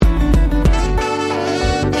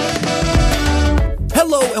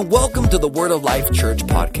and welcome to the Word of Life Church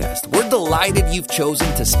podcast. We're delighted you've chosen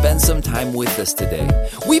to spend some time with us today.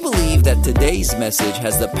 We believe that today's message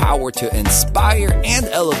has the power to inspire and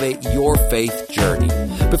elevate your faith journey.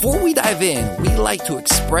 Before we dive in, we'd like to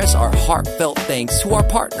express our heartfelt thanks to our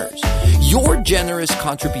partners. Your generous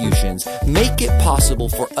contributions make it possible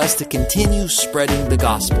for us to continue spreading the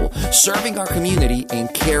gospel, serving our community,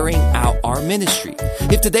 and carrying out our ministry.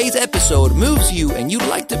 If today's episode moves you and you'd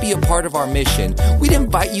like to be a part of our mission, we'd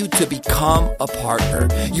invite you to become a partner.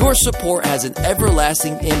 Your support has an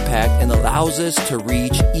everlasting impact and allows us to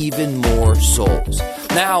reach even more souls.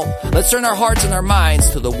 Now, let's turn our hearts and our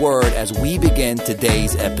minds to the Word as we begin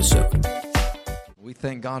today's episode. We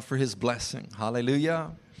thank God for His blessing.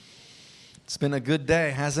 Hallelujah. It's been a good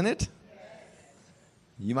day, hasn't it?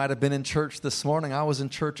 You might have been in church this morning. I was in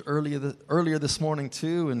church earlier this morning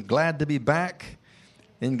too, and glad to be back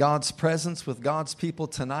in God's presence with God's people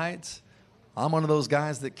tonight. I'm one of those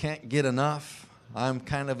guys that can't get enough. I'm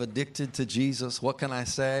kind of addicted to Jesus. What can I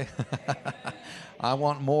say? I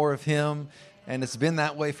want more of Him, and it's been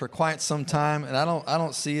that way for quite some time, and I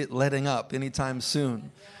don't see it letting up anytime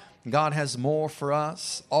soon. God has more for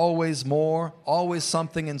us, always more, always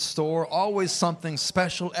something in store, always something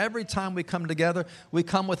special. Every time we come together, we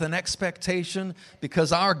come with an expectation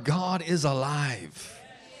because our God is alive.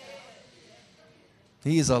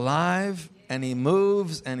 He is alive, and He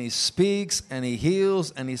moves, and He speaks, and He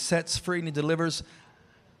heals, and He sets free, and He delivers.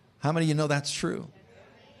 How many of you know that's true?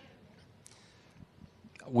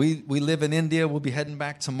 We live in India. We'll be heading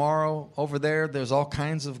back tomorrow. Over there, there's all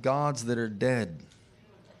kinds of gods that are dead.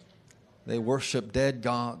 They worship dead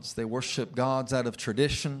gods. They worship gods out of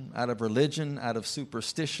tradition, out of religion, out of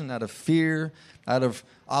superstition, out of fear, out of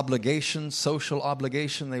obligation, social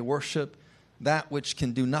obligation. They worship that which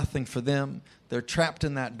can do nothing for them. They're trapped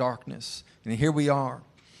in that darkness. And here we are,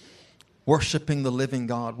 worshiping the living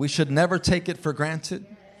God. We should never take it for granted.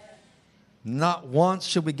 Not once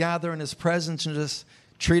should we gather in His presence and just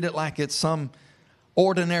treat it like it's some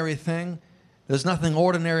ordinary thing. There's nothing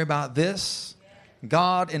ordinary about this.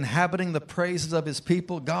 God inhabiting the praises of His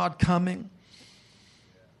people, God coming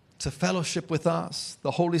to fellowship with us,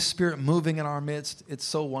 the Holy Spirit moving in our midst. It's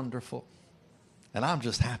so wonderful. And I'm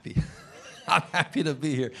just happy. I'm happy to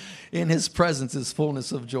be here. In His presence is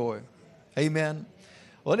fullness of joy. Amen.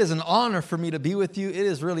 Well, it is an honor for me to be with you. It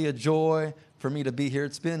is really a joy for me to be here.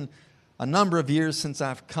 It's been a number of years since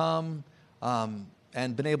I've come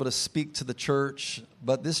and been able to speak to the church.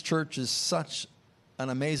 But this church is such an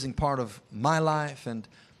amazing part of my life and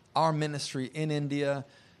our ministry in India.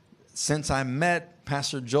 Since I met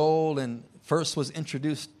Pastor Joel and first was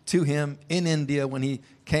introduced to him in India when he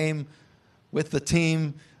came with the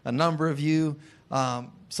team, a number of you,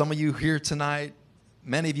 some of you here tonight,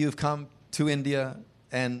 many of you have come to India,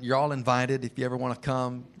 and you're all invited. If you ever want to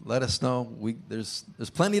come, let us know. There's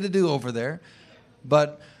plenty to do over there.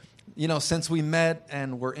 But you know, since we met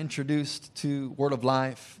and were introduced to Word of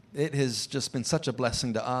Life, it has just been such a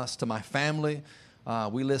blessing to us, to my family.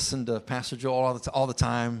 We listen to Pastor Joel all the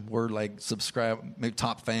time. We're like maybe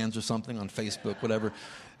top fans or something on Facebook, whatever.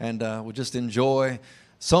 And we just enjoy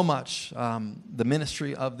so much the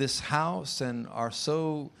ministry of this house and are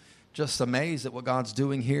so just amazed at what God's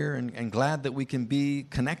doing here and glad that we can be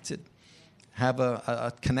connected. Have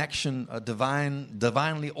a connection, a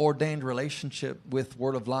divinely ordained relationship with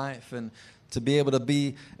Word of Life, and to be able to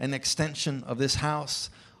be an extension of this house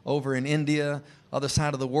over in India, other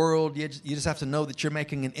side of the world. You just have to know that you're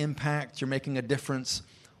making an impact, you're making a difference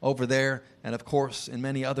over there, and of course in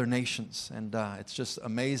many other nations. And it's just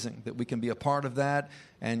amazing that we can be a part of that.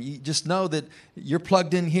 And you just know that you're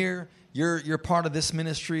plugged in here, you're part of this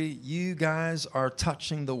ministry. You guys are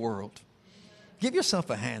touching the world. Give yourself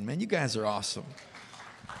a hand, man. You guys are awesome.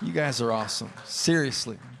 You guys are awesome.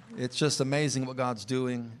 Seriously. It's just amazing what God's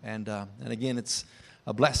doing. And again, it's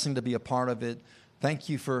a blessing to be a part of it. Thank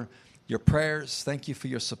you for your prayers. Thank you for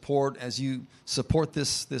your support. As you support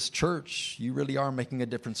this church, you really are making a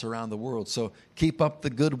difference around the world. So keep up the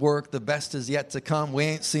good work. The best is yet to come. We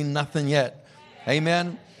ain't seen nothing yet.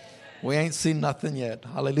 Amen? We ain't seen nothing yet.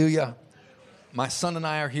 Hallelujah. My son and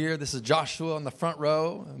I are here. This is Joshua in the front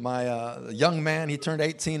row. My young man, he turned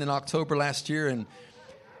 18 in October last year and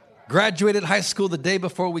graduated high school the day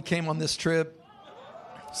before we came on this trip.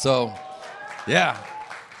 So, yeah.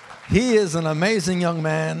 He is an amazing young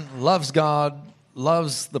man, loves God,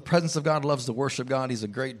 loves the presence of God, loves to worship God. He's a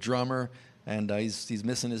great drummer, and he's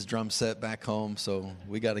missing his drum set back home, so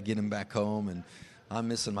we got to get him back home. And I'm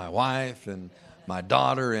missing my wife and my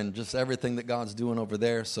daughter and just everything that God's doing over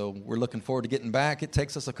there. So we're looking forward to getting back. It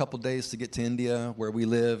takes us a couple days to get to India where we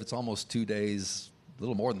live. It's almost 2 days, a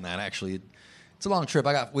little more than that actually. It's a long trip.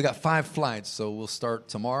 We got 5 flights, so we'll start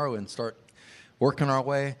tomorrow and start working our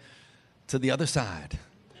way to the other side.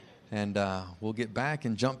 And we'll get back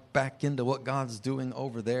and jump back into what God's doing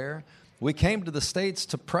over there. We came to the States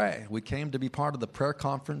to pray. We came to be part of the prayer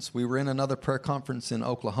conference. We were in another prayer conference in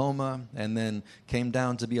Oklahoma and then came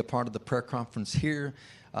down to be a part of the prayer conference here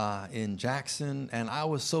in Jackson. And I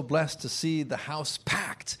was so blessed to see the house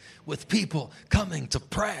packed with people coming to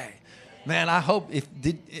pray. Man, I hope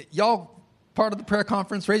y'all part of the prayer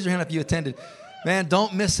conference? Raise your hand if you attended. Man,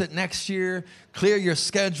 don't miss it next year. Clear your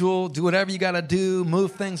schedule. Do whatever you got to do.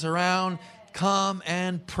 Move things around. Come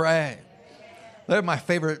and pray. They're my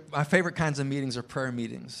favorite kinds of meetings are prayer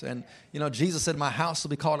meetings. And, Jesus said, my house will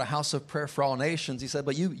be called a house of prayer for all nations. He said,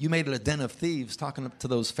 but you made it a den of thieves, talking to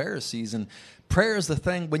those Pharisees. And prayer is the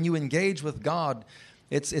thing, when you engage with God,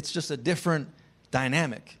 it's just a different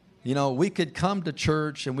dynamic. We could come to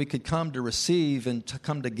church and we could come to receive and to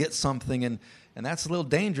come to get something. And that's a little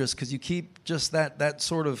dangerous because you keep just that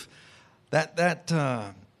sort of, that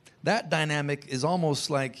dynamic is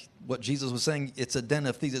almost like what Jesus was saying. It's a den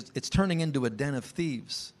of thieves. It's turning into a den of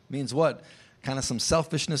thieves. Means what? Kind of some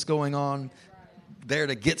selfishness going on, there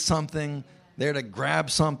to get something, there to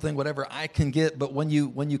grab something, whatever I can get. But when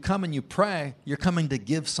you come and you pray, you're coming to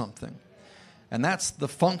give something. And that's the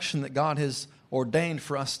function that God has ordained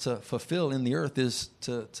for us to fulfill in the earth, is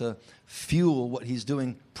to fuel what he's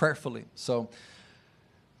doing prayerfully. So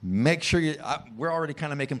make sure we're already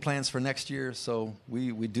kind of making plans for next year. So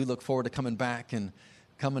we do look forward to coming back and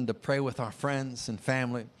coming to pray with our friends and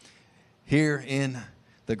family here in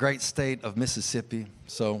the great state of Mississippi.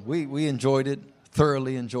 So we enjoyed it,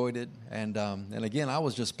 thoroughly enjoyed it. And again, I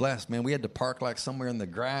was just blessed, man. We had to park like somewhere in the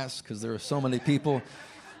grass because there were so many people.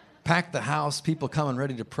 Packed the house, people coming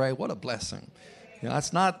ready to pray. What a blessing.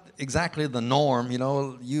 That's not exactly the norm.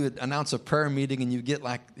 You would announce a prayer meeting and you get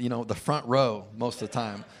the front row most of the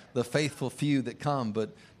time, the faithful few that come.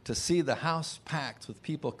 But to see the house packed with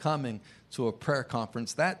people coming to a prayer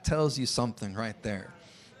conference, that tells you something right there.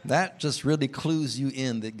 That just really clues you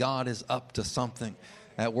in that God is up to something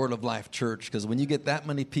at Word of Life Church. Because when you get that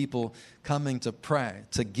many people coming to pray,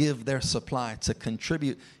 to give their supply, to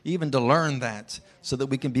contribute, even to learn that so that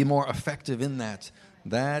we can be more effective in that,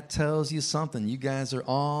 that tells you something. You guys are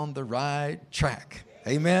on the right track.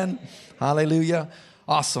 Amen. Hallelujah.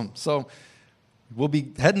 Awesome. So we'll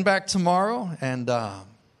be heading back tomorrow. And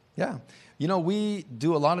we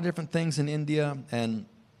do a lot of different things in India. And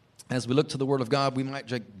as we look to the Word of God, we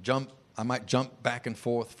might I might jump back and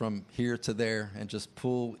forth from here to there and just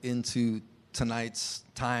pull into tonight's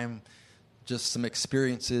time just some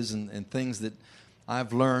experiences and things that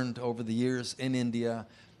I've learned over the years in India.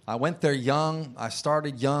 I went there young. I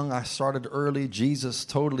started early. Jesus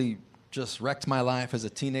totally just wrecked my life as a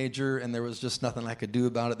teenager, and there was just nothing I could do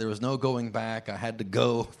about it. There was no going back. I had to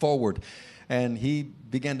go forward. And he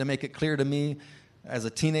began to make it clear to me as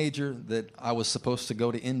a teenager that I was supposed to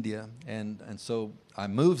go to India. And so I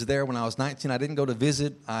moved there when I was 19. I didn't go to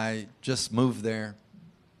visit. I just moved there,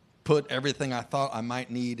 put everything I thought I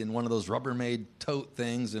might need in one of those Rubbermaid tote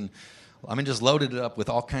things, and just loaded it up with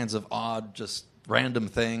all kinds of odd, just random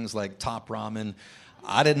things like top ramen.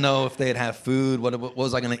 I didn't know if they'd have food. What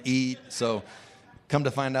was I going to eat? So come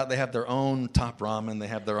to find out they have their own top ramen. They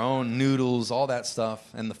have their own noodles, all that stuff,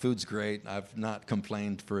 and the food's great. I've not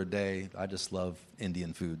complained for a day. I just love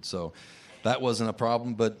Indian food. So that wasn't a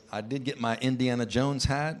problem, but I did get my Indiana Jones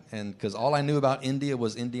hat, and because all I knew about India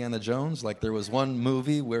was Indiana Jones. Like there was one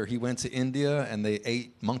movie where he went to India and they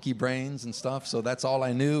ate monkey brains and stuff, so that's all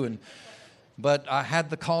I knew. But I had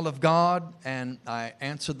the call of God, and I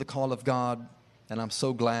answered the call of God, and I'm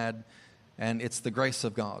so glad. And it's the grace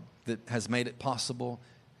of God that has made it possible.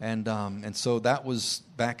 And so that was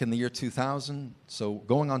back in the year 2000. So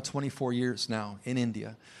going on 24 years now in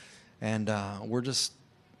India. And we're just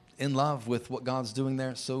in love with what God's doing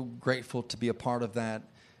there. So grateful to be a part of that.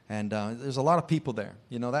 And there's a lot of people there.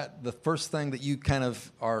 That the first thing that you kind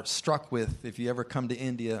of are struck with if you ever come to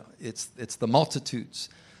India, it's the multitudes.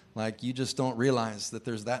 Like you just don't realize that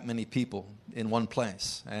there's that many people in one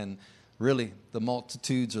place. And really, the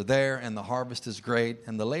multitudes are there, and the harvest is great,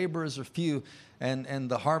 and the laborers are few,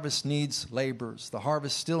 and the harvest needs laborers. The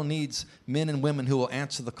harvest still needs men and women who will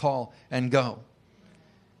answer the call and go,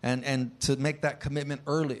 and to make that commitment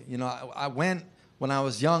early. I went when I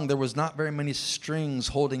was young. There was not very many strings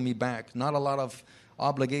holding me back, not a lot of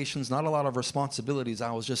obligations, not a lot of responsibilities.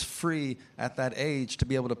 I was just free at that age to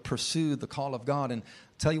be able to pursue the call of God. And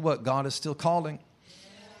tell you what, God is still calling.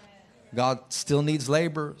 God still needs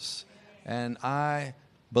laborers. And I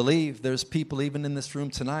believe there's people even in this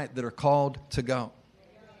room tonight that are called to go.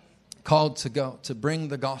 called to go, to bring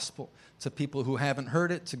the gospel to people who haven't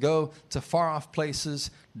heard it, to go to far off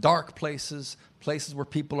places, dark places, places where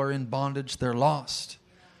people are in bondage, they're lost.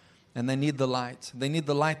 And they need the light. They need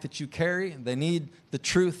the light that you carry. They need the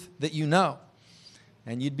truth that you know.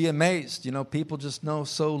 And you'd be amazed, people just know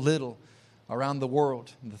so little around the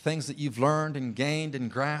world. The things that you've learned and gained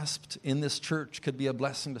and grasped in this church could be a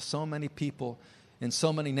blessing to so many people in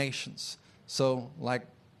so many nations. So, like,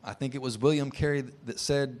 I think it was William Carey that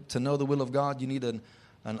said, to know the will of God, you need an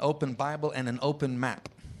open Bible and an open map.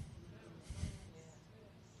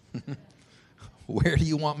 Where do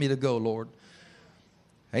you want me to go, Lord?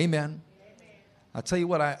 Amen. I'll tell you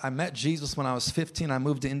what, I met Jesus when I was 15. I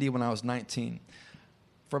moved to India when I was 19.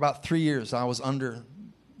 For about 3 years, I was under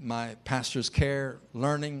my pastor's care,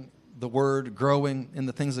 learning the word, growing in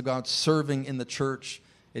the things of God, serving in the church.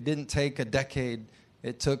 It didn't take a decade.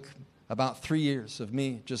 It took about 3 years of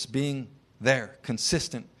me just being there,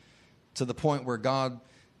 consistent, to the point where God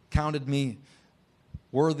counted me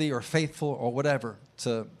worthy or faithful or whatever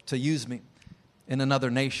to use me in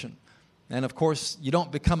another nation. And of course, you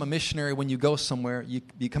don't become a missionary when you go somewhere. You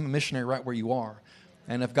become a missionary right where you are.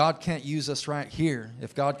 And if God can't use us right here,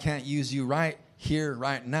 if God can't use you right here,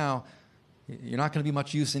 right now, you're not going to be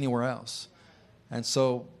much use anywhere else. And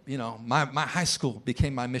so, my high school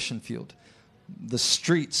became my mission field. The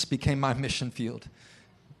streets became my mission field.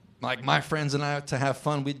 Like my friends and I, to have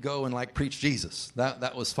fun, we'd go and preach Jesus.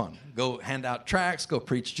 That was fun. Go hand out tracts, go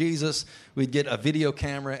preach Jesus. We'd get a video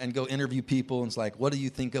camera and go interview people. And it's like, what do you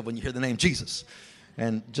think of when you hear the name Jesus?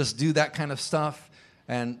 And just do that kind of stuff.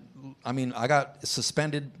 And I got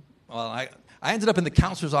suspended. Well, I ended up in the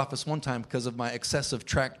counselor's office one time because of my excessive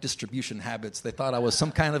tract distribution habits. They thought I was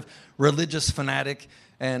some kind of religious fanatic.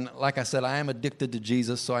 And like I said, I am addicted to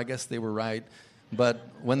Jesus, so I guess they were right. But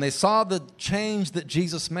when they saw the change that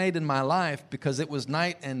Jesus made in my life, because it was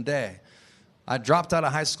night and day. I dropped out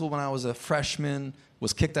of high school when I was a freshman,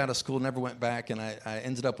 was kicked out of school, never went back, and I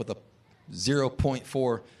ended up with a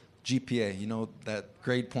 0.4 GPA, that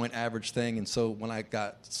grade point average thing. And so when I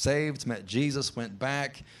got saved, met Jesus, went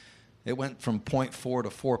back, it went from 0.4 to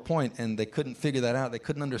 4 point, and they couldn't figure that out. They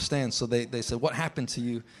couldn't understand. So they said, what happened to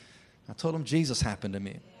you? I told them Jesus happened to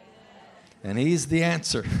me. And he's the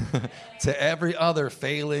answer to every other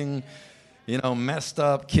failing, messed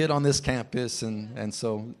up kid on this campus. And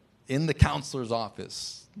so in the counselor's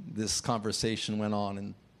office, this conversation went on.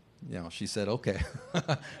 And, she said, okay,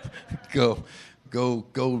 go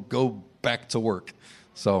back to work.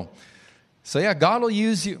 So yeah, God will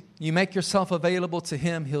use you. You make yourself available to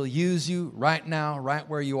him. He'll use you right now, right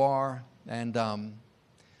where you are. And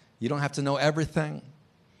you don't have to know everything,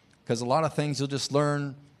 because a lot of things you'll just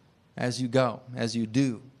learn as you go, as you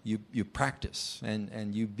do. You practice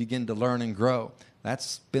and you begin to learn and grow.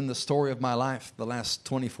 That's been the story of my life the last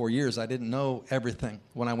 24 years. I didn't know everything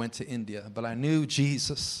when I went to India, but I knew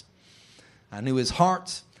Jesus. I knew his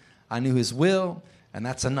heart. I knew his will, and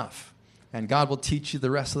that's enough. And God will teach you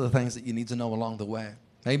the rest of the things that you need to know along the way.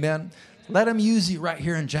 Amen? Let him use you right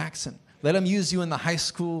here in Jackson. Let him use you in the high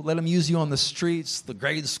school. Let him use you on the streets, the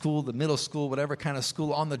grade school, the middle school, whatever kind of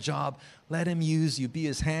school, on the job. Let him use you. Be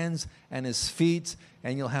his hands and his feet,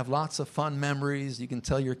 and you'll have lots of fun memories. You can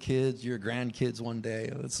tell your kids, your grandkids one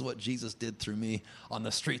day, this is what Jesus did through me on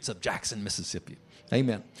the streets of Jackson, Mississippi.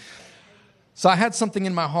 Amen. So I had something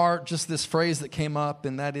in my heart, just this phrase that came up,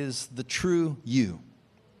 and that is the true you.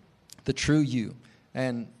 The true you.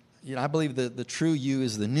 And I believe that the true you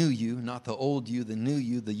is the new you, not the old you, the new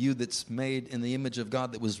you, the you that's made in the image of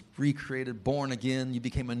God, that was recreated, born again. You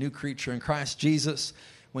became a new creature in Christ Jesus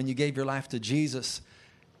when you gave your life to Jesus.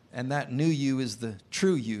 And that new you is the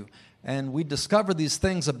true you. And we discover these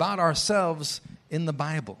things about ourselves in the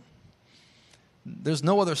Bible. There's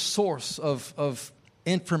no other source of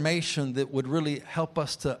information that would really help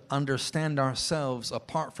us to understand ourselves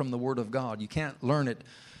apart from the Word of God. You can't learn it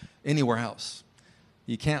anywhere else.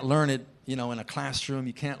 You can't learn it, in a classroom.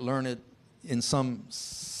 You can't learn it in some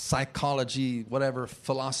psychology, whatever,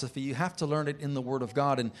 philosophy. You have to learn it in the Word of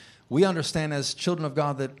God. And we understand as children of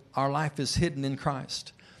God that our life is hidden in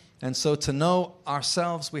Christ. And so to know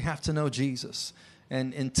ourselves, we have to know Jesus.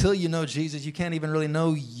 And until you know Jesus, you can't even really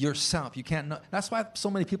know yourself. You can't know. That's why so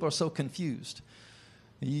many people are so confused.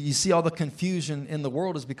 You see all the confusion in the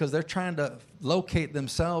world is because they're trying to locate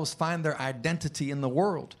themselves, find their identity in the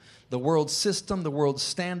world system, the world's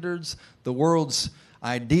standards, the world's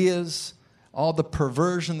ideas, all the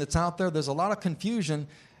perversion that's out there. There's a lot of confusion,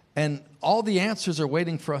 and all the answers are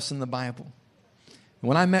waiting for us in the Bible.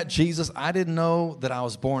 When I met Jesus, I didn't know that I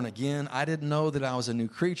was born again. I didn't know that I was a new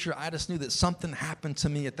creature. I just knew that something happened to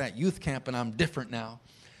me at that youth camp, and I'm different now.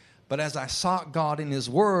 But as I sought God in His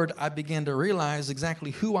Word, I began to realize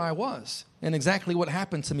exactly who I was and exactly what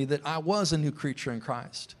happened to me, that I was a new creature in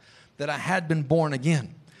Christ, that I had been born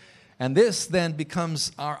again. And this then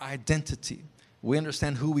becomes our identity. We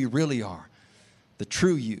understand who we really are, the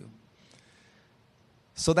true you.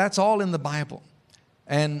 So that's all in the Bible.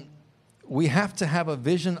 And we have to have a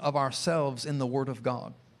vision of ourselves in the Word of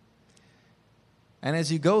God. And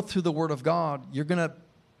as you go through the Word of God, you're going to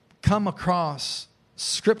come across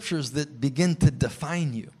scriptures that begin to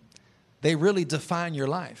define you. They really define your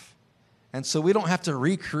life. And so we don't have to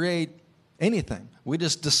recreate anything. We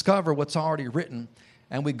just discover what's already written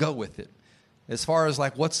and we go with it. As far as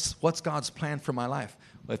like, what's God's plan for my life?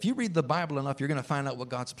 Well, if you read the Bible enough, you're going to find out what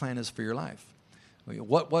God's plan is for your life.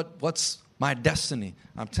 What's my destiny?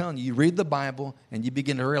 I'm telling you, you read the Bible and you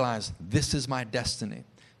begin to realize this is my destiny.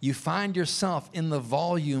 You find yourself in the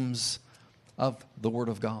volumes of the Word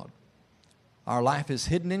of God. Our life is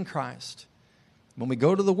hidden in Christ. When we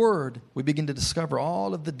go to the Word, we begin to discover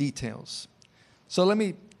all of the details. So let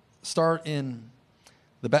me start in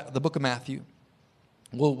the book of Matthew.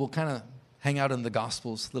 We'll kind of hang out in the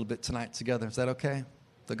Gospels a little bit tonight together. Is that okay?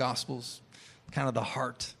 The Gospels, kind of the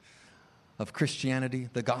heart of Christianity.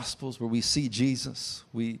 The Gospels where we see Jesus.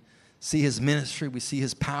 We see His ministry. We see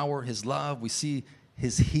His power, His love. We see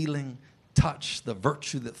His healing touch, the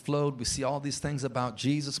virtue that flowed. We see all these things about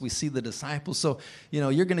Jesus. We see the disciples. So,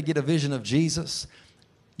 you're going to get a vision of Jesus.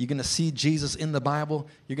 You're going to see Jesus in the Bible.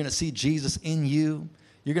 You're going to see Jesus in you.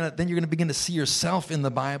 Then you're going to begin to see yourself in the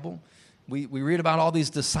Bible. We read about all these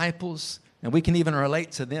disciples, and we can even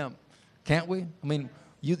relate to them, can't we? I mean,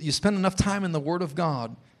 you spend enough time in the Word of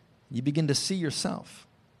God, you begin to see yourself.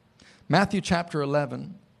 Matthew chapter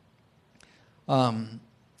 11.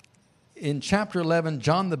 In chapter 11,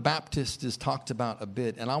 John the Baptist is talked about a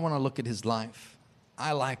bit, and I want to look at his life.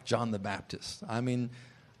 I like John the Baptist. I mean,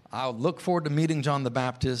 I'll look forward to meeting John the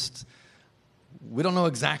Baptist. We don't know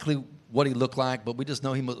exactly what he looked like, but we just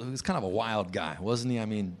know he was kind of a wild guy, wasn't he? I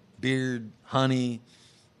mean, beard, honey,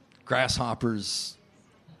 grasshoppers,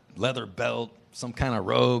 leather belt, some kind of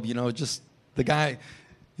robe, just the guy,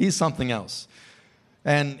 he's something else.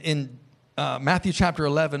 And in Matthew chapter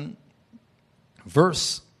 11,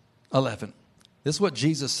 verse 11. This is what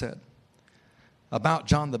Jesus said about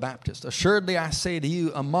John the Baptist. Assuredly, I say to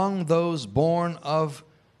you, among those born of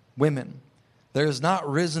women, there is not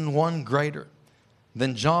risen one greater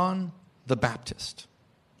than John the Baptist.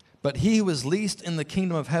 But he who is least in the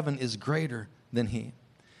kingdom of heaven is greater than he.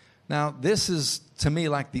 Now, this is, to me,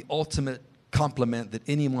 like the ultimate compliment that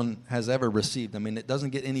anyone has ever received. I mean, it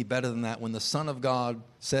doesn't get any better than that when the Son of God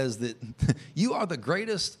says that you are the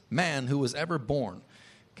greatest man who was ever born.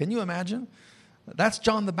 Can you imagine? That's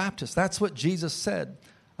John the Baptist. That's what Jesus said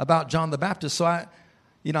about John the Baptist. So I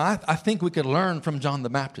think we could learn from John the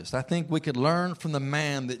Baptist. I think we could learn from the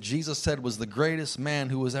man that Jesus said was the greatest man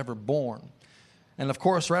who was ever born. And of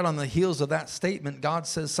course, right on the heels of that statement, God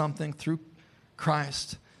says something through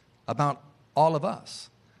Christ about all of us.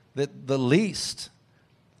 That the least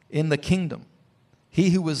in the kingdom,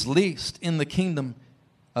 he who was least in the kingdom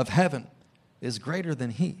of heaven is greater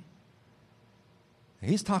than he.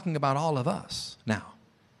 He's talking about all of us now.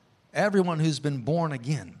 Everyone who's been born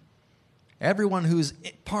again. Everyone who's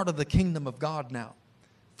part of the kingdom of God now.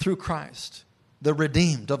 Through Christ. The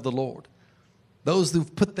redeemed of the Lord. Those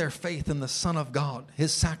who've put their faith in the Son of God.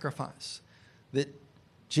 His sacrifice. That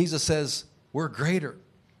Jesus says, we're greater.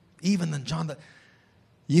 Even than John.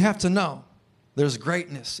 You have to know there's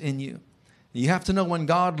greatness in you. You have to know when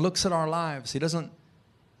God looks at our lives, He doesn't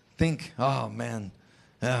think, oh man,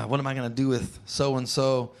 what am I going to do with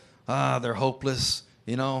so-and-so? They're hopeless.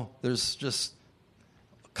 There's just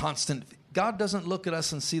constant. God doesn't look at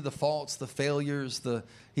us and see the faults, the failures.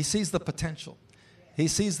 He sees the potential. He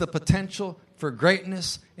sees the potential for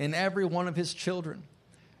greatness in every one of His children.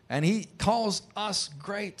 And He calls us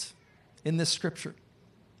great in this scripture.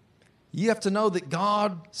 You have to know that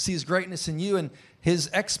God sees greatness in you, and His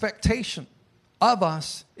expectation of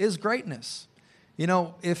us is greatness.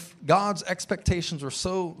 If God's expectations were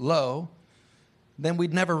so low, then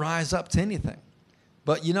we'd never rise up to anything.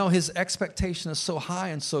 But, His expectation is so high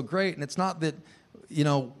and so great, and it's not that,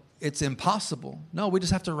 it's impossible. No, we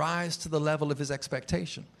just have to rise to the level of His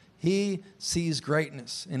expectation. He sees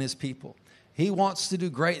greatness in His people. He wants to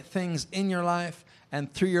do great things in your life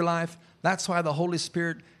and through your life. That's why the Holy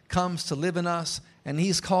Spirit comes to live in us, and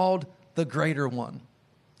He's called the greater one.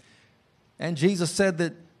 And Jesus said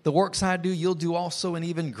that the works I do, you'll do also, and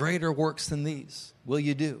even greater works than these will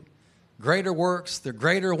you do. Greater works, the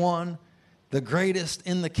greater one, the greatest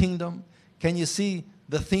in the kingdom. Can you see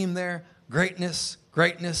the theme there? Greatness,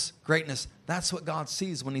 greatness, greatness. That's what God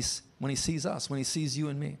sees when he sees us, when he sees you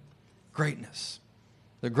and me. Greatness.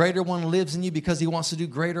 The greater one lives in you because he wants to do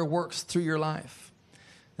greater works through your life.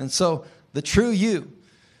 And so the true you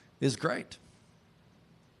is great.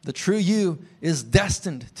 The true you is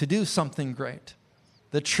destined to do something great.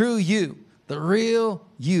 The true you, the real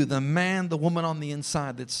you, the man, the woman on the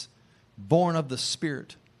inside that's born of the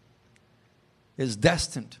Spirit, is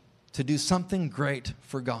destined to do something great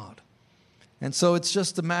for God. And so it's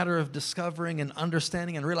just a matter of discovering and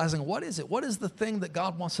understanding and realizing, what is it? What is the thing that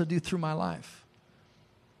God wants to do through my life?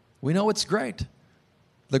 We know it's great.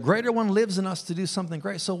 The greater one lives in us to do something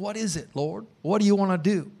great. So what is it, Lord? What do you want to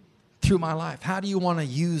do through my life? How do you want to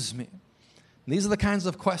use me? And these are the kinds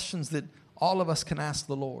of questions that all of us can ask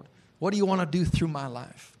the Lord. What do you want to do through my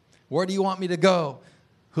life? Where do you want me to go?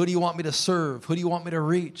 Who do you want me to serve? Who do you want me to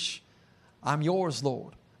reach? I'm yours,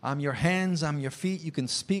 Lord. I'm your hands. I'm your feet. You can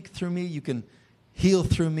speak through me. You can heal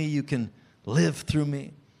through me. You can live through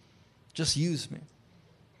me. Just use me.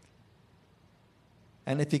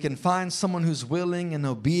 And if he can find someone who's willing and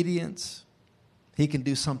obedient, he can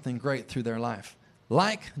do something great through their life.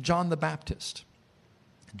 Like John the Baptist.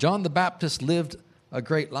 John the Baptist lived a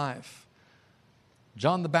great life.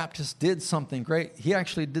 John the Baptist did something great. He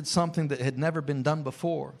actually did something that had never been done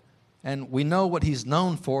before. And we know what he's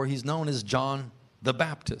known for. He's known as John the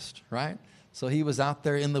Baptist, right? So he was out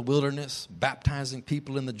there in the wilderness baptizing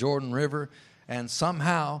people in the Jordan River. And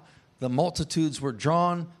somehow the multitudes were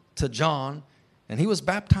drawn to John. And he was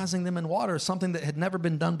baptizing them in water, something that had never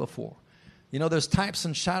been done before. You know, there's types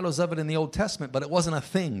and shadows of it in the Old Testament, but it wasn't a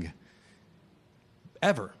thing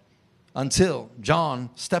ever until John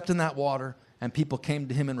stepped in that water and people came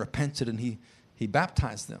to him and repented, and he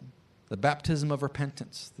baptized them. The baptism of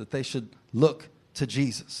repentance, that they should look to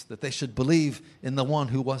Jesus, that they should believe in the one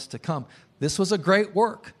who was to come. This was a great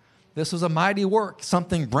work. This was a mighty work,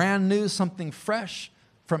 something brand new, something fresh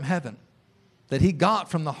from heaven that he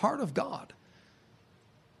got from the heart of God.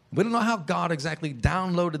 We don't know how God exactly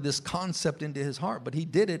downloaded this concept into his heart, but he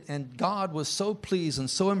did it, and God was so pleased and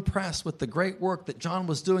so impressed with the great work that John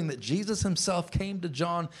was doing that Jesus himself came to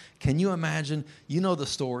John. Can you imagine? You know the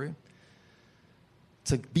story.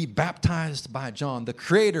 To be baptized by John. The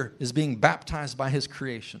Creator is being baptized by his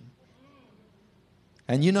creation.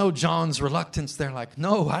 And you know John's reluctance. They're like,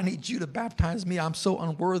 no, I need you to baptize me. I'm so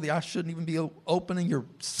unworthy. I shouldn't even be opening your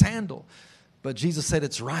sandal. But Jesus said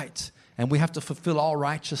it's right. And we have to fulfill all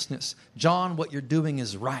righteousness. John, what you're doing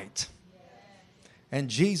is right. And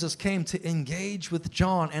Jesus came to engage with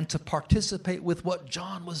John and to participate with what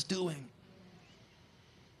John was doing.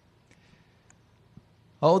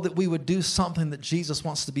 Oh, that we would do something that Jesus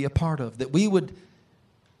wants to be a part of. That we would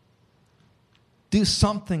do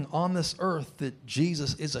something on this earth that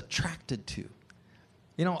Jesus is attracted to.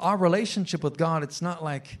 You know, our relationship with God, it's not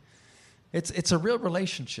like, it's a real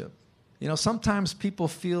relationship. You know, sometimes people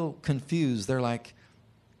feel confused. They're like,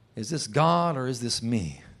 is this God or is this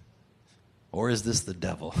me? Or is this the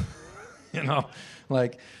devil? You know,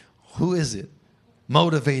 like, who is it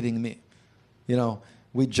motivating me? You know,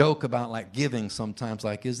 we joke about like giving sometimes,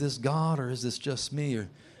 like, is this God or is this just me? Or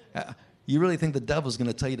you really think the devil's going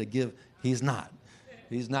to tell you to give? He's not.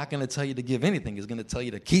 He's not going to tell you to give anything. He's going to tell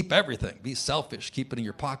you to keep everything. Be selfish. Keep it in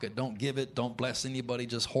your pocket. Don't give it. Don't bless anybody.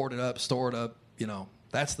 Just hoard it up, store it up, you know.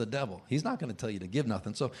 That's the devil. He's not going to tell you to give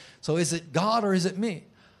nothing. So is it God or is it me?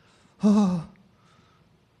 Oh,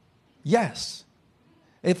 yes.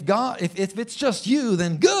 If it's just you,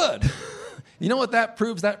 then good. You know what that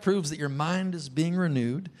proves? That proves that your mind is being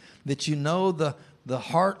renewed, that you know the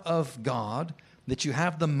heart of God, that you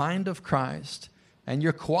have the mind of Christ, and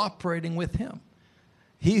you're cooperating with him.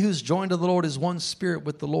 He who's joined to the Lord is one spirit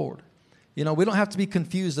with the Lord. You know, we don't have to be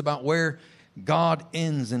confused about where God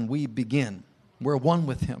ends and we begin. We're one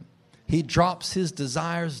with him. He drops his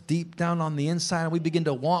desires deep down on the inside, and we begin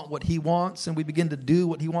to want what he wants, and we begin to do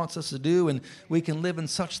what he wants us to do, and we can live in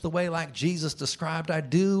such the way like Jesus described. I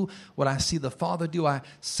do what I see the Father do. I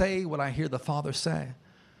say what I hear the Father say.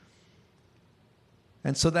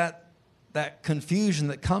 And so that confusion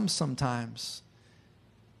that comes sometimes,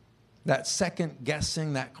 that second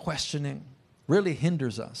guessing, that questioning, really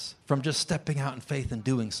hinders us from just stepping out in faith and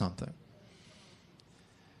doing something.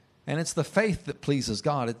 And it's the faith that pleases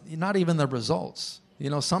God, not even the results.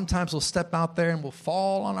 You know, sometimes we'll step out there and we'll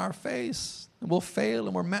fall on our face, and we'll fail,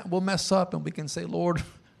 and we'll mess up, and we can say, Lord,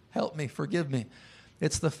 help me, forgive me.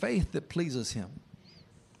 It's the faith that pleases him.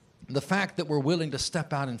 The fact that we're willing to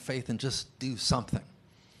step out in faith and just do something.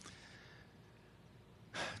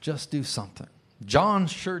 Just do something. John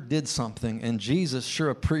sure did something, and Jesus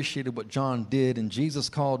sure appreciated what John did, and Jesus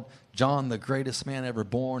called John the greatest man ever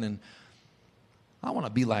born, and I want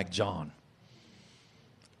to be like John.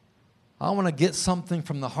 I want to get something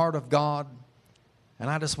from the heart of God, and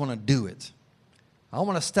I just want to do it. I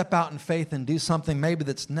want to step out in faith and do something maybe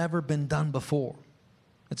that's never been done before.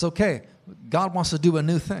 It's okay. God wants to do a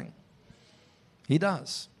new thing. He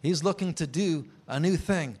does. He's looking to do a new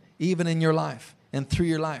thing, even in your life and through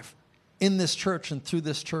your life, in this church and through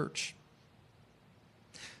this church.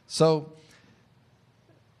 So,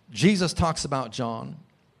 Jesus talks about John.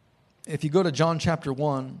 If you go to John chapter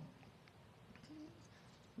 1,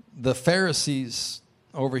 the Pharisees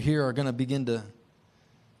over here are going to begin to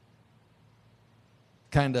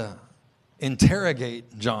kind of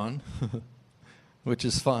interrogate John, which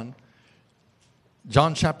is fun.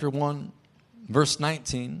 John chapter 1, verse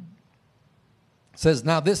 19 says,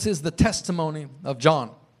 "Now this is the testimony of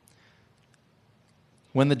John.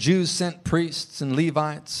 When the Jews sent priests and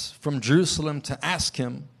Levites from Jerusalem to ask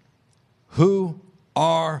him, 'Who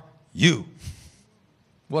are you?'"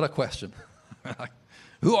 What a question.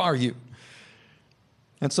 Who are you?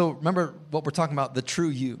 And so remember what we're talking about, the true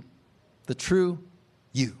you. The true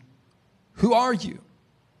you. Who are you?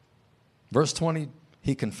 Verse 20,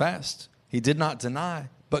 he confessed. He did not deny,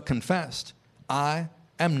 but confessed, "I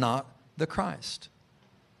am not the Christ."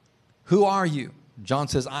 Who are you? John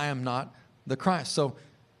says, "I am not the Christ." So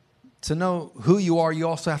to know who you are, you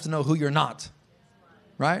also have to know who you're not.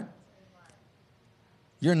 Right?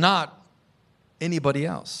 You're not anybody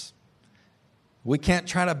else. We can't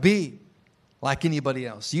try to be like anybody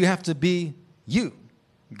else. You have to be you.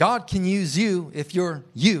 God can use you if you're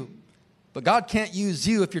you, but God can't use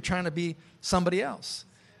you if you're trying to be somebody else.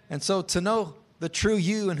 And so to know the true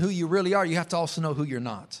you and who you really are, you have to also know who you're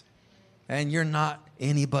not. And you're not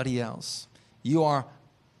anybody else. You are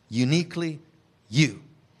uniquely you,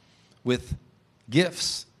 with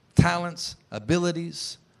gifts, talents,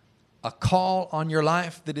 abilities, a call on your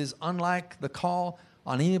life that is unlike the call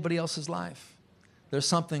on anybody else's life. There's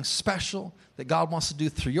something special that God wants to do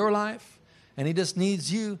through your life, and He just needs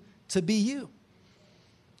you to be you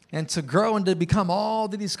and to grow and to become all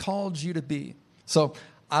that He's called you to be. So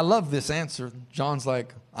I love this answer. John's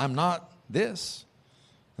like, "I'm not this."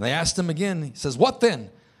 And they asked him again. He says, "What then?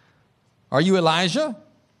 Are you Elijah?"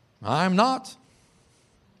 "I'm not."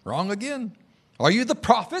 Wrong again. "Are you the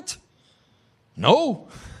prophet?" "No."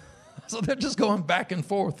 So they're just going back and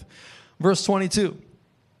forth. Verse 22.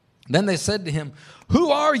 Then they said to him,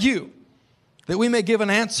 "Who are you, that we may give an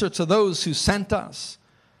answer to those who sent us?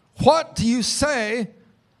 What do you say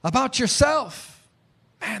about yourself?"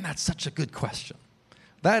 Man, that's such a good question.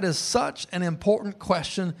 That is such an important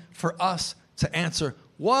question for us to answer.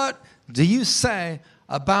 What do you say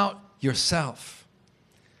about yourself?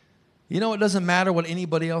 You know, it doesn't matter what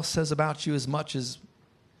anybody else says about you as much as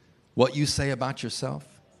what you say about yourself.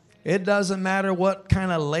 It doesn't matter what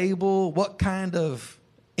kind of label, what kind of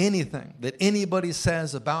anything that anybody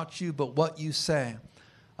says about you, but what you say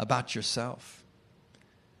about yourself.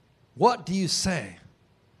 What do you say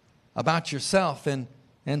about yourself? And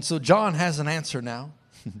so John has an answer now.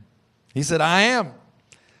 He said, "I am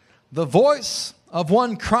the voice of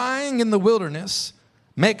one crying in the wilderness,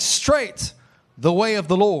 make straight the way of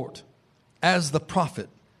the Lord, as the prophet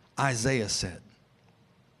Isaiah said."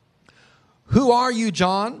 Who are you,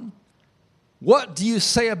 John? What do you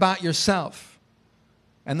say about yourself?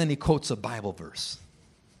 And then he quotes a Bible verse.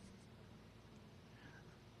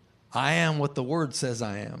 I am what the Word says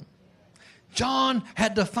I am. John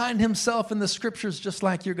had to find himself in the Scriptures just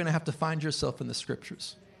like you're going to have to find yourself in the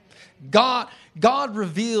Scriptures. God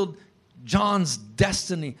revealed John's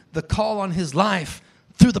destiny, the call on his life,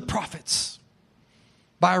 through the prophets.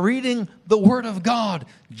 By reading the Word of God,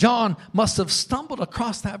 John must have stumbled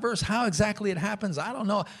across that verse. How exactly it happens, I don't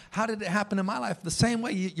know. How did it happen in my life? The same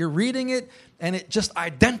way you're reading it, and it just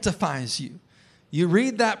identifies you. You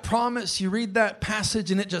read that promise, you read that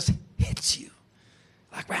passage, and it just hits you.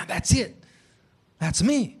 Like, man, that's it. That's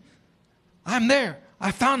me. I'm there.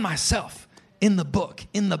 I found myself in the book,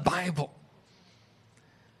 in the Bible.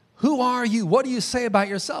 Who are you? What do you say about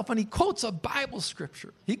yourself? And he quotes a Bible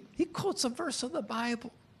scripture. He quotes a verse of the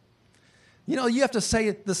Bible. You know, you have to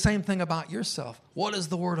say the same thing about yourself. What does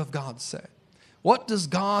the Word of God say? What does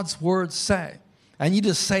God's Word say? And you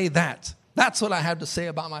just say that. That's what I have to say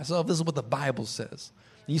about myself. This is what the Bible says.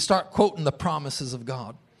 You start quoting the promises of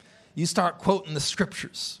God. You start quoting the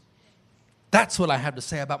scriptures. That's what I have to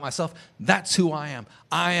say about myself. That's who I am.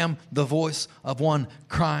 I am the voice of one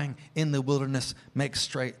crying in the wilderness, make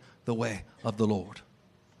straight the way of the Lord.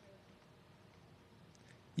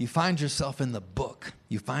 You find yourself in the book.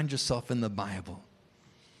 You find yourself in the Bible.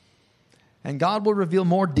 And God will reveal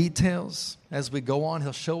more details as we go on.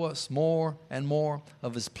 He'll show us more and more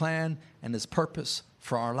of His plan and His purpose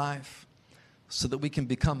for our life. so that we can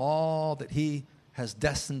become all that He has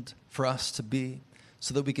destined for us to be,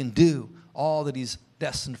 so that we can do all that He's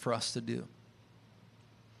destined for us to do.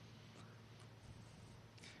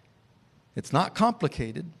 It's not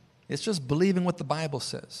complicated. It's just believing what the Bible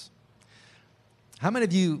says. How many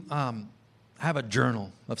of you have a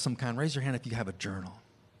journal of some kind? Raise your hand if you have a journal.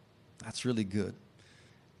 That's really good.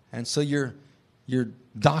 And so you're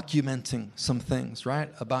documenting some things, right,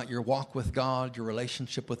 about your walk with God, your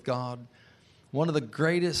relationship with God. One of the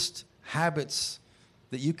greatest habits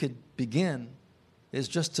that you could begin is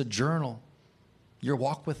just to journal your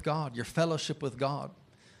walk with God, your fellowship with God.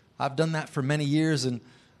 I've done that for many years, and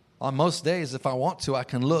on most days, if I want to, I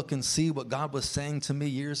can look and see what God was saying to me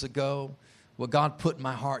years ago, what God put in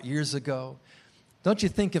my heart years ago. Don't you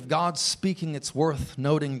think if God's speaking, it's worth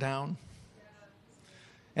noting down?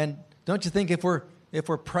 And don't you think if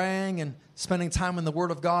we're praying and spending time in the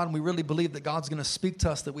Word of God and we really believe that God's going to speak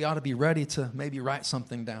to us, that we ought to be ready to maybe write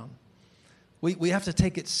something down? We have to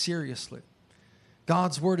take it seriously.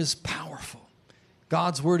 God's Word is powerful.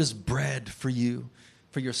 God's Word is bread for you,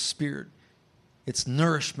 for your spirit. It's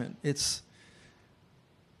nourishment. It's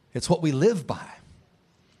what we live by.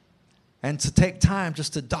 And to take time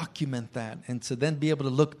just to document that and to then be able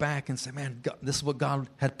to look back and say, man, God, this is what God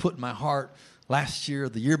had put in my heart last year,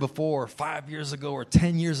 the year before, or 5 years ago, or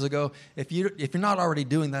 10 years ago. If you're not already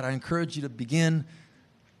doing that, I encourage you to begin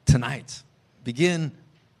tonight. Begin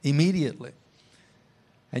immediately.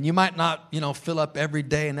 And you might not, fill up every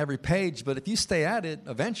day and every page, but if you stay at it,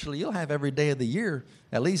 eventually you'll have every day of the year.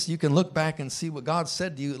 At least you can look back and see what God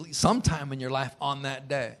said to you at least sometime in your life on that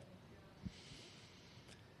day.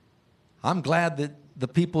 I'm glad that the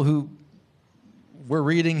people who we're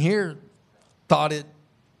reading here thought it,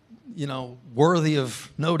 worthy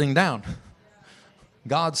of noting down.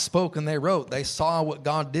 God spoke and they wrote. They saw what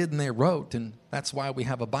God did and they wrote, and that's why we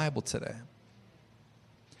have a Bible today.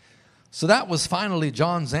 So that was finally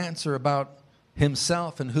John's answer about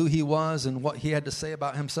himself and who he was and what he had to say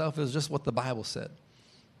about himself. It was just what the Bible said.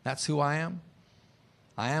 That's who I am.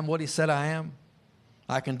 I am what he said I am.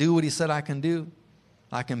 I can do what he said I can do.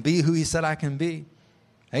 I can be who he said I can be.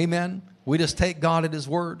 Amen. We just take God at his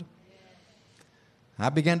word. I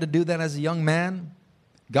began to do that as a young man.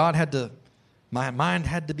 My mind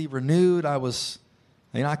had to be renewed.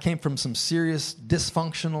 I came from some serious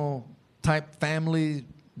dysfunctional type family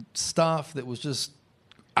stuff that was just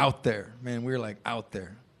out there. Man, we were like out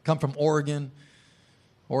there. Come from Oregon.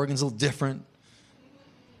 Oregon's a little different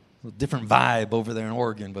vibe over there in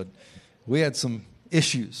Oregon, but we had some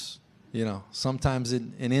issues. Sometimes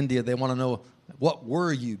in India they want to know, what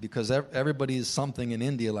were you? Because everybody is something in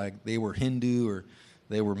India, like they were Hindu or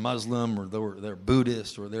they were Muslim or they're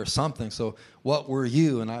Buddhist or they're something. So what were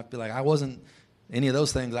you? And I'd be like, I wasn't any of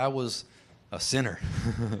those things. I was a sinner.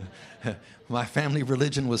 My family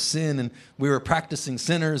religion was sin, and we were practicing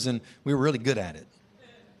sinners, and we were really good at it.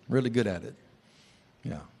 Really good at it.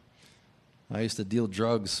 Yeah. I used to deal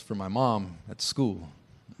drugs for my mom at school.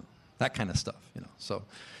 That kind of stuff,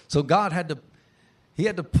 So God had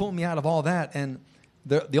to pull me out of all that, and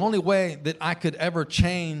the only way that I could ever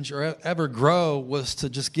change or ever grow was to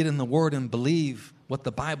just get in the Word and believe what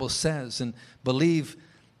the Bible says and believe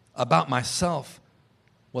about myself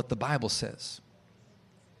what the Bible says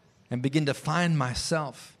and begin to find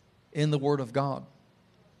myself in the Word of God.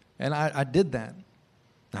 And I did that.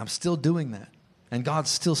 I'm still doing that. And God's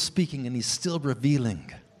still speaking and He's still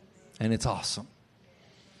revealing. And it's awesome.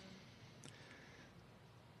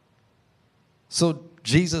 So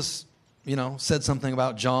Jesus, said something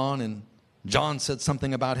about John, and John said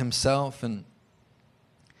something about himself. And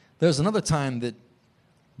there's another time that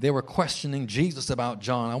they were questioning Jesus about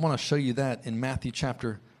John. I want to show you that in Matthew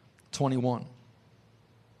chapter 21.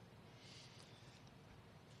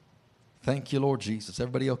 Thank you, Lord Jesus.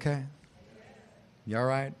 Everybody okay? You all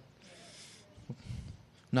right?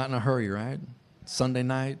 Not in a hurry, right? Sunday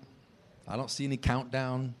night. I don't see any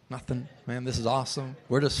countdown, nothing. Man, this is awesome.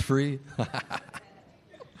 We're just free.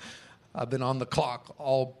 I've been on the clock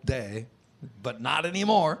all day, but not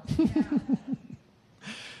anymore.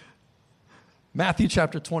 Matthew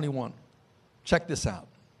chapter 21. Check this out.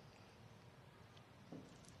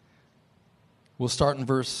 We'll start in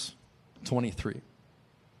verse 23. It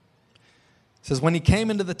says, when he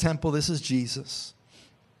came into the temple, this is Jesus,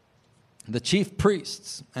 the chief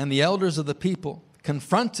priests and the elders of the people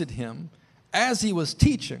confronted him as he was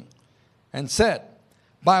teaching and said,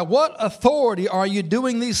 by what authority are you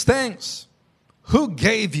doing these things? Who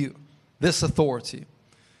gave you this authority?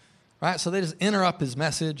 Right? So they just interrupt his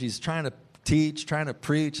message. He's trying to teach, trying to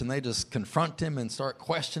preach, and they just confront him and start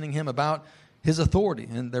questioning him about his authority.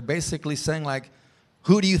 And they're basically saying, like,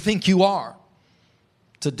 who do you think you are?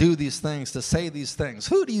 to do these things, to say these things?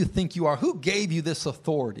 Who do you think you are? Who gave you this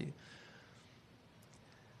authority?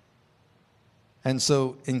 And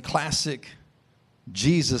so in classic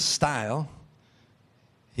Jesus style,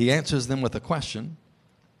 he answers them with a question.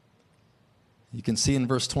 You can see in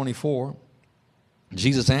verse 24,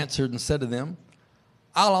 Jesus answered and said to them,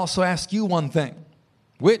 I'll also ask you one thing,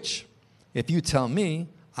 which, if you tell me,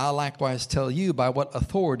 I'll likewise tell you by what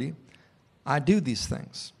authority I do these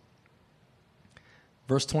things.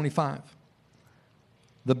 Verse 25,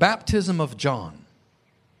 the baptism of John,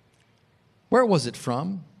 where was it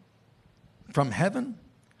from? From heaven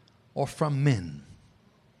or from men?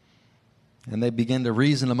 And they began to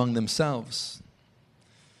reason among themselves.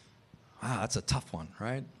 Wow, that's a tough one,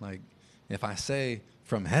 right? Like, if I say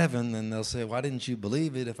from heaven, then they'll say, why didn't you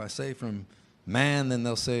believe it? If I say from man, then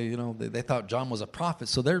they'll say, you know, they thought John was a prophet.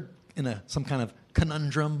 So they're in some kind of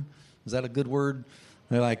conundrum. Is that a good word?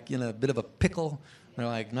 They're like in a bit of a pickle. They're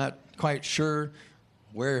like not quite sure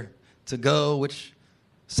where to go, which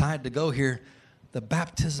side to go here. The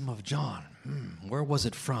baptism of John, where was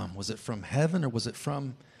it from? Was it from heaven or was it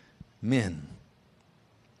from men?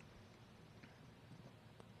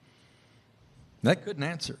 That couldn't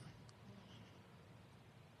answer.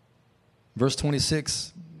 Verse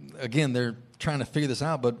 26, again, they're trying to figure this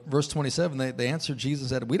out, but verse 27, they answered Jesus and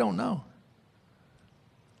said, we don't know.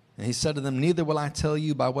 And he said to them, neither will I tell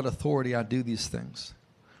you by what authority I do these things.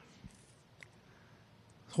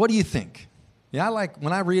 What do you think? Yeah,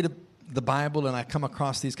 when I read the Bible and I come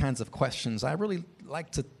across these kinds of questions, I really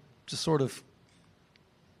like to just sort of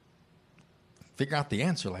figure out the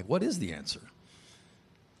answer. Like, what is the answer?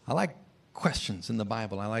 I like questions in the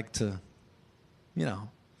Bible. I like to,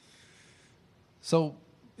 So,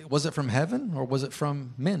 was it from heaven or was it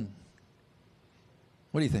from men?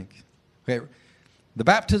 What do you think? Okay, the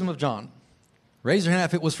baptism of John. Raise your hand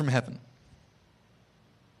if it was from heaven.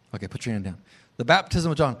 Okay, put your hand down. The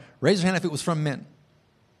baptism of John. Raise your hand if it was from men.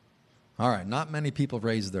 All right, not many people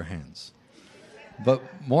raised their hands, but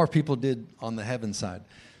more people did on the heaven side.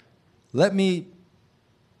 Let me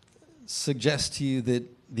suggest to you that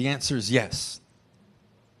the answer is yes.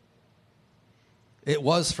 It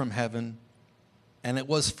was from heaven, and it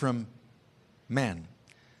was from man.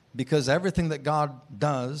 Because everything that God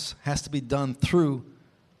does has to be done through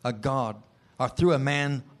a God, or through a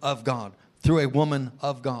man of God, through a woman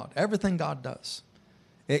of God. Everything God does,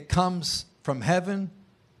 it comes from heaven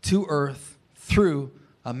to earth through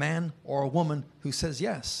a man or a woman who says,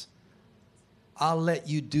 yes, I'll let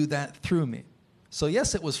you do that through me. So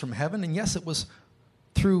yes, it was from heaven, and yes, it was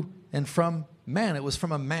through and from man. It was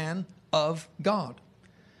from a man of God.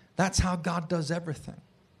 That's how God does everything.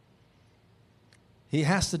 He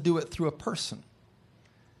has to do it through a person.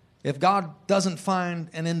 If God doesn't find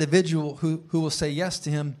an individual who will say yes to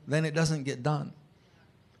him, then it doesn't get done.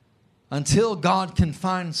 Until God can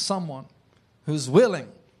find someone who's willing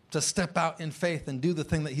to step out in faith and do the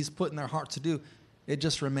thing that he's put in their heart to do, it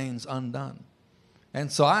just remains undone.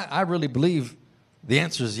 And so I really believe the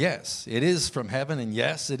answer is yes. It is from heaven, and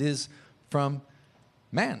yes, it is from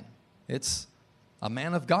man. It's a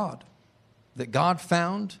man of God that God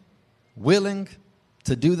found willing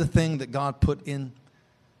to do the thing that God put in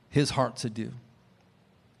his heart to do.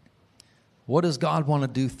 What does God want to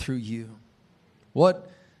do through you? What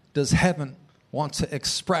does heaven want to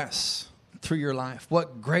express through your life?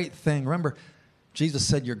 What great thing? Remember, Jesus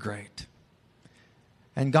said you're great.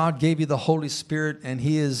 And God gave you the Holy Spirit, and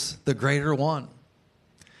he is the greater one.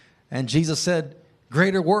 And Jesus said,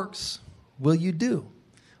 greater works will you do.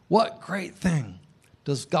 What great thing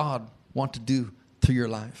does God want to do through your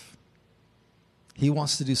life? He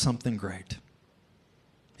wants to do something great.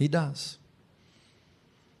 He does.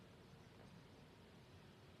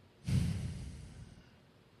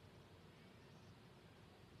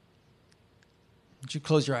 Would you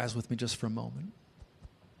close your eyes with me just for a moment?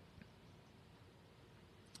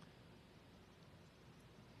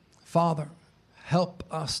 Father, help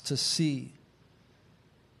us to see,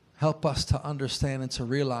 help us to understand and to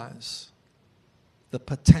realize the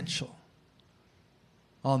potential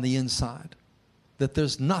on the inside, that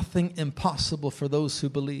there's nothing impossible for those who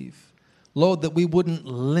believe. Lord, that we wouldn't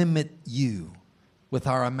limit you with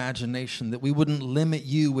our imagination, that we wouldn't limit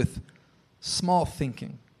you with small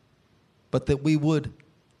thinking, but that we would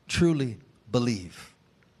truly believe.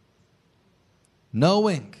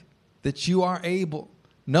 Knowing that you are able,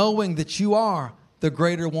 knowing that you are the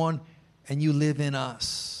greater one and you live in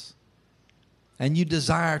us. And you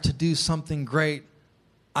desire to do something great,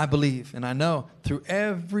 I believe, and I know through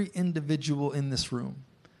every individual in this room.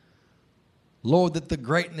 Lord, that the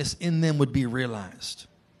greatness in them would be realized.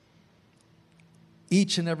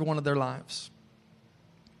 Each and every one of their lives.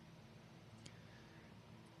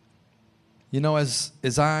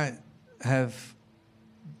 As I have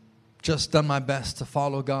just done my best to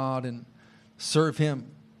follow God and serve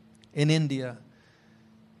Him in India,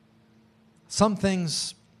 some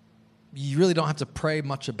things you really don't have to pray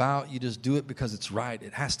much about. You just do it because it's right.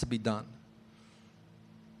 It has to be done.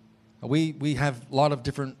 We have a lot of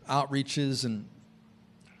different outreaches, and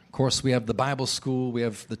of course we have the Bible school, we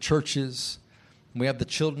have the churches, we have the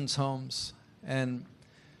children's homes. And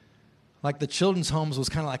like the children's homes was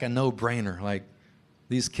kind of like a no-brainer. Like,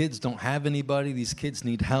 these kids don't have anybody, these kids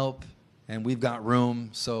need help, and we've got room,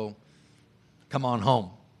 so come on home.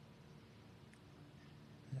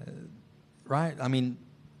 Right? I mean,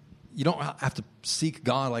 you don't have to seek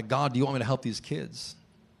God like, God, do you want me to help these kids?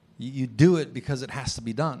 You do it because it has to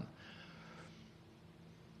be done.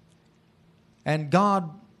 And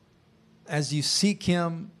God, as you seek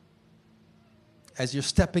Him, as you're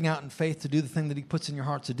stepping out in faith to do the thing that He puts in your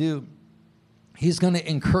heart to do, He's going to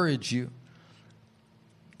encourage you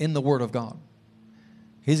in the Word of God.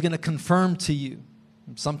 He's going to confirm to you.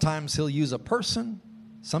 Sometimes He'll use a person.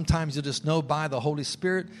 Sometimes you'll just know by the Holy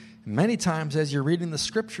Spirit. Many times as you're reading the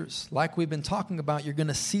Scriptures, like we've been talking about, you're going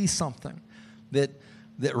to see something that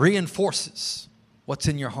reinforces what's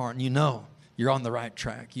in your heart. And you know you're on the right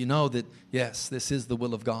track. You know that, yes, this is the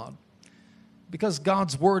will of God. Because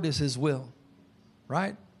God's Word is His will,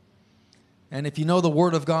 right? And if you know the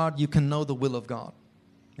Word of God, you can know the will of God.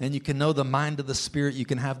 And you can know the mind of the Spirit. You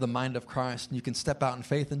can have the mind of Christ. And you can step out in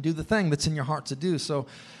faith and do the thing that's in your heart to do. So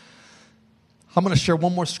I'm going to share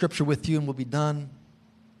one more scripture with you and we'll be done.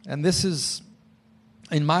 And this is,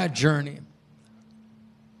 in my journey,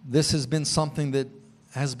 this has been something that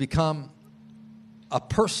has become a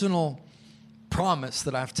personal promise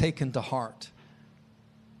that I've taken to heart.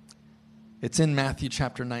 It's in Matthew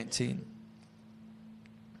chapter 19.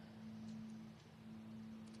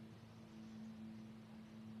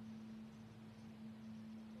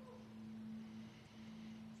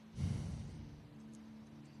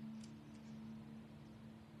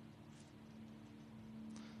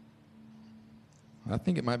 I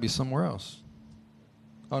think it might be somewhere else.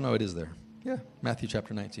 Oh, no, it is there. Yeah, Matthew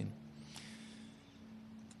chapter 19.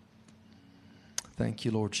 Thank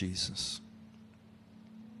you, Lord Jesus.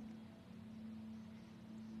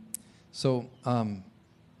 So,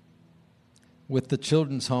 with the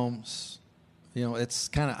children's homes, it's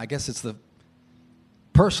kind of, I guess it's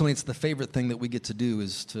personally, it's the favorite thing that we get to do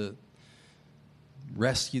is to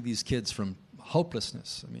rescue these kids from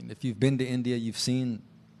hopelessness. I mean, if you've been to India, you've seen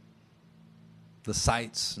the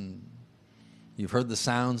sights and you've heard the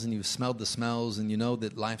sounds and you've smelled the smells, and you know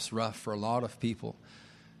that life's rough for a lot of people.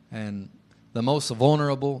 And the most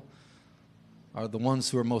vulnerable are the ones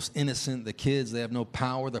who are most innocent, the kids. They have no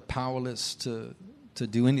power. They're powerless to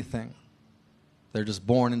do anything. They're just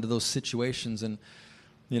born into those situations. And,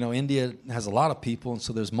 India has a lot of people, and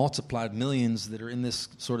so there's multiplied millions that are in this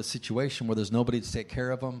sort of situation where there's nobody to take care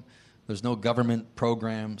of them. There's no government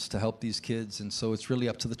programs to help these kids, and so it's really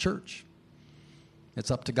up to the church. It's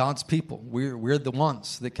up to God's people. We're the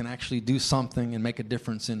ones that can actually do something and make a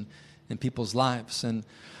difference in people's lives. And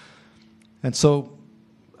so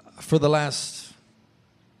for the last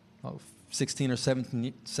 16 or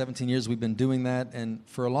 17 years, we've been doing that. And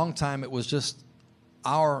for a long time, it was just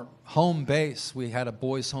our home base. We had a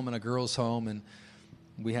boys' home and a girls' home, and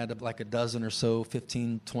we had like a dozen or so,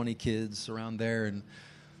 15, 20 kids around there. And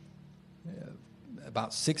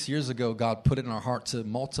about 6 years ago, God put it in our heart to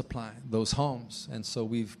multiply those homes. And so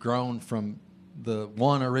we've grown from the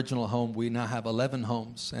one original home. We now have 11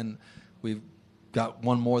 homes, and we've got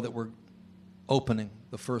one more that we're opening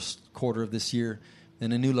the first quarter of this year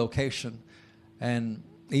in a new location. And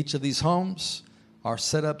each of these homes are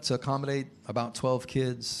set up to accommodate about 12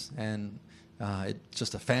 kids, and it's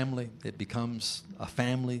just a family. It becomes a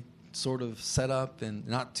family sort of setup, and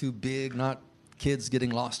not too big, not kids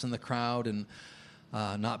getting lost in the crowd and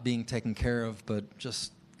not being taken care of, but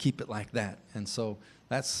just keep it like that. And so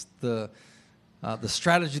that's the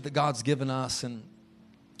strategy that God's given us. And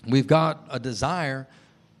we've got a desire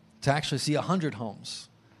to actually see 100 homes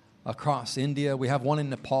across India. We have one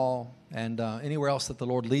in Nepal, and anywhere else that the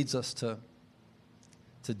Lord leads us to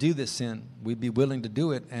do this in, we'd be willing to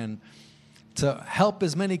do it, and to help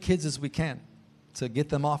as many kids as we can, to get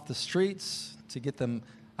them off the streets, to get them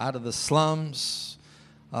out of the slums,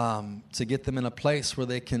 to get them in a place where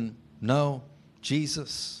they can know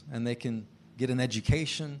Jesus and they can get an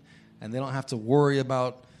education and they don't have to worry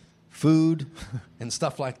about food and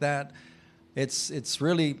stuff like that. It's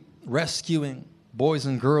really rescuing boys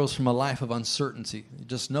and girls from a life of uncertainty,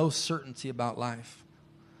 just no certainty about life,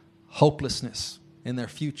 hopelessness in their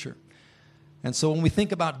future. And so when we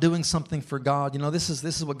think about doing something for God, this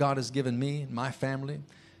is what God has given me and my family.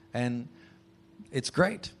 And it's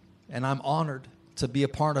great. And I'm honored to be a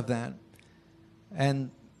part of that.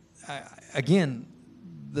 And again,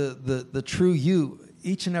 the true you,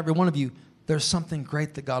 each and every one of you, there's something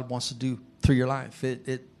great that God wants to do through your life.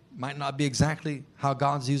 It might not be exactly how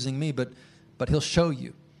God's using me, but He'll show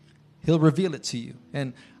you. He'll reveal it to you.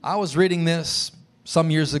 And I was reading this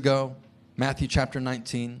some years ago, Matthew chapter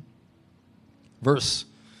 19.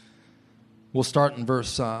 We'll start in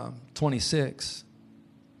verse 26.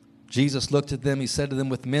 Jesus looked at them. He said to them,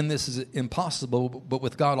 with men this is impossible, but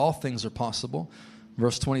with God all things are possible.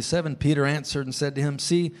 Verse 27, Peter answered and said to him,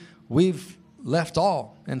 see, we've left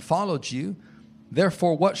all and followed you.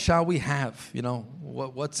 Therefore, what shall we have?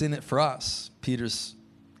 What's in it for us? Peter's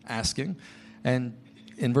asking. And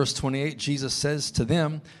in verse 28, Jesus says to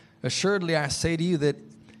them, assuredly I say to you that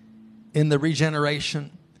in the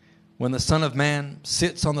regeneration, when the Son of Man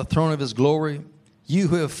sits on the throne of his glory, you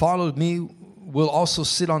who have followed me will also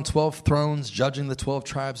sit on 12 thrones, judging the 12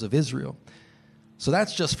 tribes of Israel. So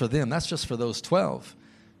that's just for them. That's just for those 12.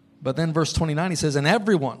 But then verse 29, he says, and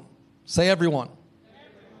everyone, say everyone.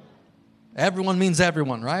 Everyone means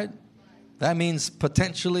everyone, right? That means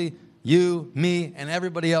potentially you, me, and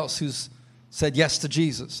everybody else who's said yes to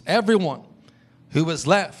Jesus. Everyone who has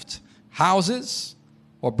left houses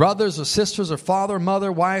or brothers or sisters or father,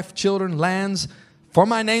 mother, wife, children, lands, for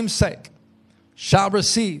my name's sake, shall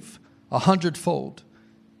receive 100-fold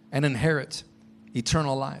and inherit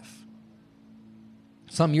eternal life.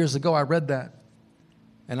 Some years ago, I read that,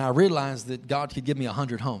 and I realized that God could give me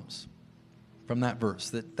 100 homes from that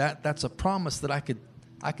verse. That's a promise that I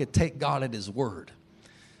could take God at His word.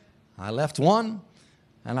 I left one,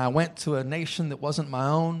 and I went to a nation that wasn't my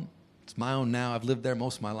own. It's my own now. I've lived there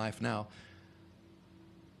most of my life now.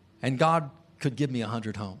 And God could give me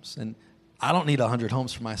 100 homes. And I don't need 100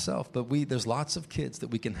 homes for myself, but there's lots of kids that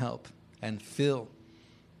we can help and fill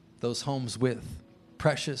those homes with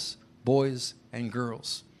precious boys and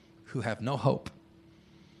girls who have no hope.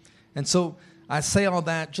 And so I say all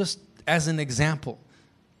that just as an example.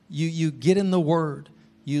 You get in the Word.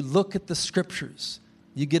 You look at the Scriptures.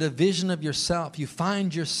 You get a vision of yourself. You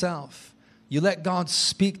find yourself. You let God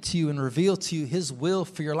speak to you and reveal to you His will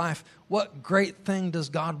for your life. What great thing does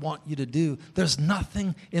God want you to do? There's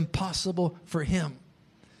nothing impossible for Him.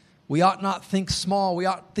 We ought not think small. We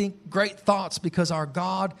ought to think great thoughts because our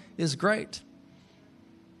God is great.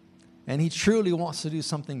 And He truly wants to do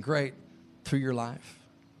something great through your life.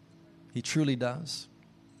 He truly does.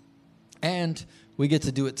 And we get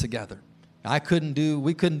to do it together. We couldn't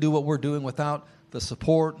do what we're doing without the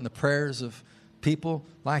support and the prayers of people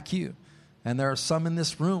like you. And there are some in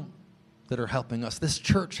this room that are helping us. This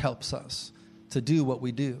church helps us to do what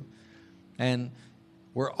we do. And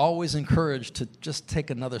we're always encouraged to just take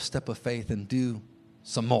another step of faith and do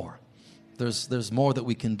some more. There's more that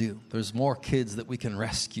we can do. There's more kids that we can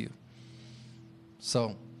rescue.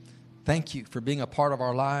 So thank you for being a part of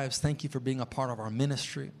our lives. Thank you for being a part of our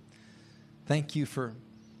ministry. Thank you for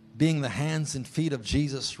being the hands and feet of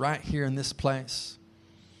Jesus right here in this place.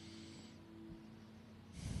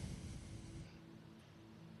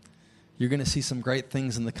 You're going to see some great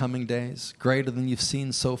things in the coming days, greater than you've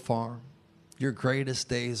seen so far. Your greatest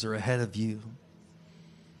days are ahead of you.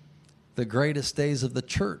 The greatest days of the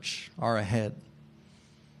church are ahead.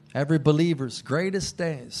 Every believer's greatest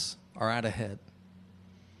days are out ahead.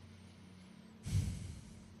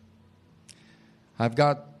 I've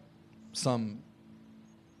got some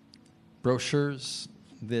brochures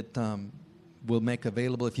that we'll make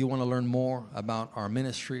available. If you want to learn more about our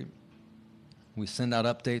ministry, we send out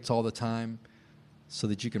updates all the time so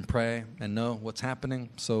that you can pray and know what's happening.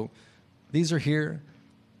 So these are here.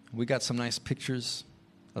 We got some nice pictures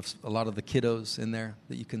of a lot of the kiddos in there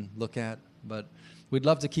that you can look at. But we'd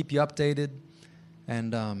love to keep you updated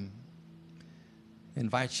and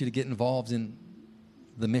invite you to get involved in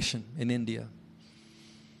the mission in India.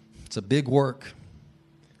 It's a big work,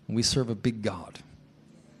 and we serve a big God.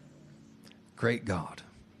 Great God.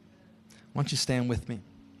 Why don't you stand with me?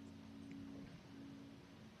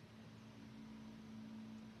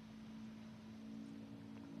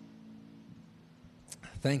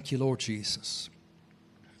 Thank you, Lord Jesus.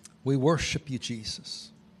 We worship you,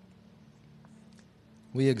 Jesus.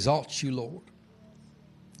 We exalt you, Lord.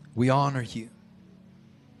 We honor you.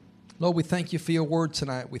 Lord, we thank you for your word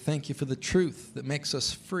tonight. We thank you for the truth that makes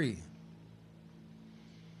us free.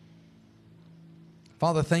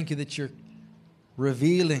 Father, thank you that you're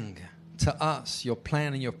revealing to us your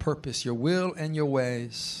plan and your purpose, your will and your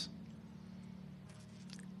ways.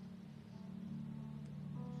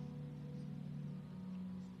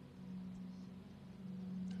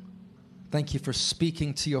 Thank you for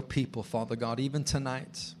speaking to your people, Father God, even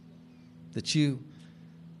tonight, that you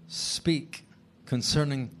speak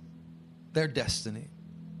concerning their destiny.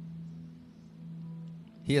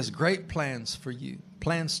 He has great plans for you,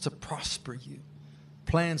 plans to prosper you,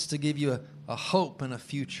 plans to give you a hope and a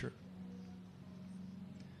future.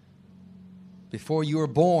 Before you were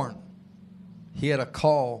born, He had a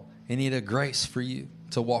call and He had a grace for you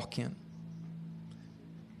to walk in.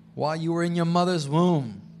 While you were in your mother's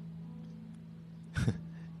womb,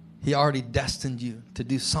 He already destined you to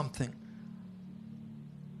do something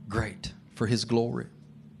great for His glory.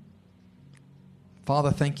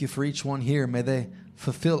 Father, thank you for each one here. May they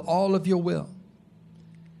fulfill all of your will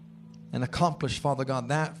and accomplish, Father God,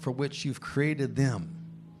 that for which you've created them.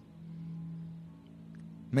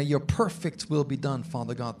 May your perfect will be done,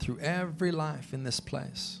 Father God, through every life in this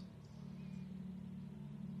place.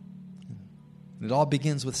 It all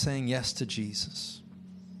begins with saying yes to Jesus.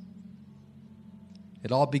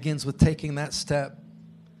 It all begins with taking that step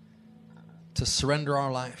to surrender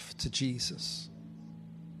our life to Jesus.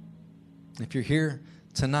 If you're here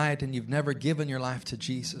tonight and you've never given your life to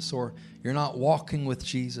Jesus, or you're not walking with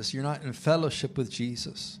Jesus, you're not in fellowship with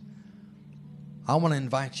Jesus, I want to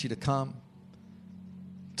invite you to come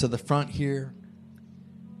to the front here.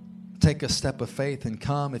 Take a step of faith and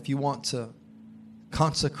come. If you want to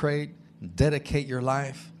consecrate, dedicate your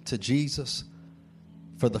life to Jesus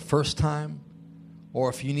for the first time, or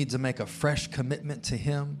if you need to make a fresh commitment to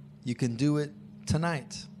Him, you can do it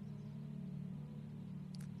tonight.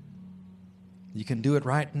 You can do it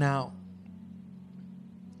right now.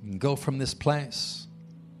 You can go from this place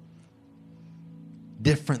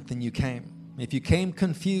different than you came. If you came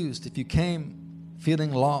confused, if you came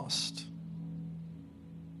feeling lost,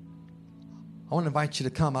 I want to invite you to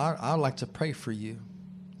come. I'd like to pray for you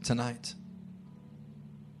tonight.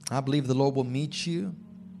 I believe the Lord will meet you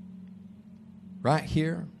right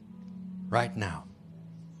here, right now.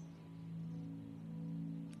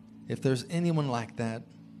 If there's anyone like that,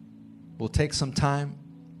 we'll take some time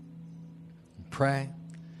and pray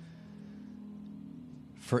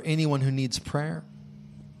for anyone who needs prayer.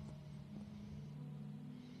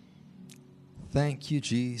 Thank you,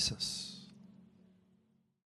 Jesus.